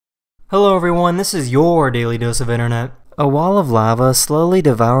Hello everyone, this is your daily dose of internet. A wall of lava slowly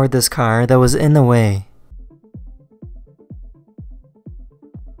devoured this car that was in the way.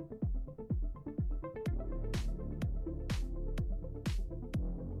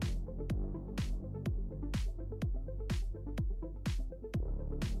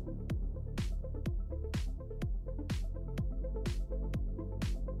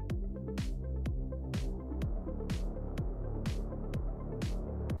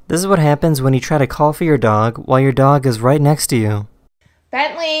 This is what happens when you try to call for your dog while your dog is right next to you.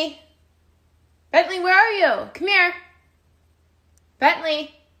 Bentley! Bentley, where are you? Come here.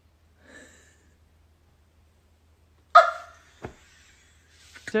 Bentley!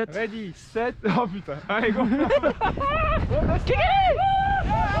 Ready, set, oh putain, allez go.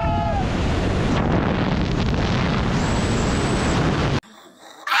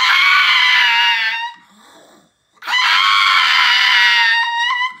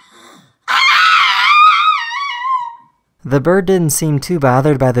 The bird didn't seem too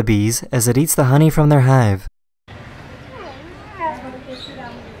bothered by the bees as it eats the honey from their hive.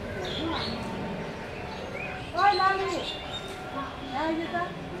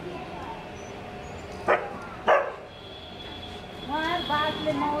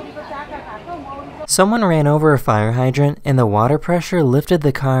 Someone ran over a fire hydrant and the water pressure lifted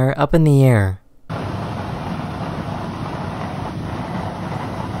the car up in the air.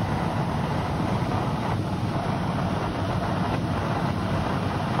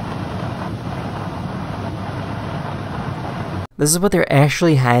 This is what they're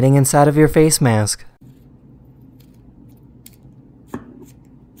actually hiding inside of your face mask.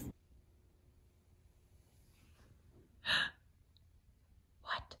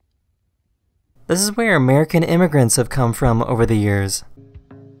 What? This is where American immigrants have come from over the years.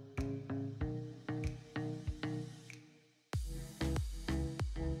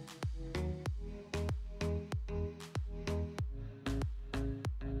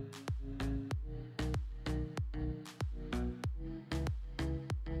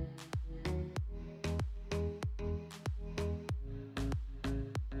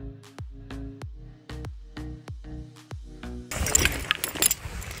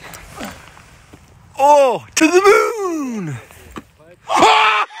 Oh, to the moon!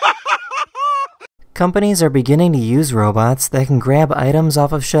 Companies are beginning to use robots that can grab items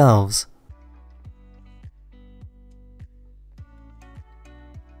off of shelves.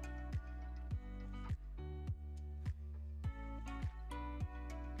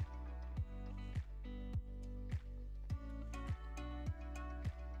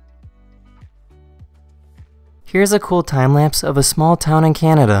 Here's a cool time lapse of a small town in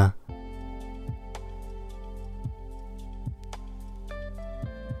Canada.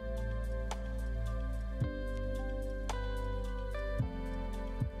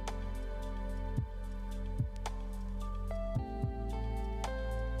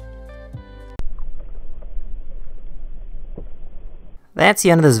 That's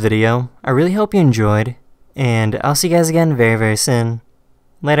the end of this video. I really hope you enjoyed, and I'll see you guys again very, very soon.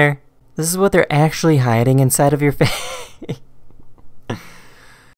 Later. This is what they're actually hiding inside of your face.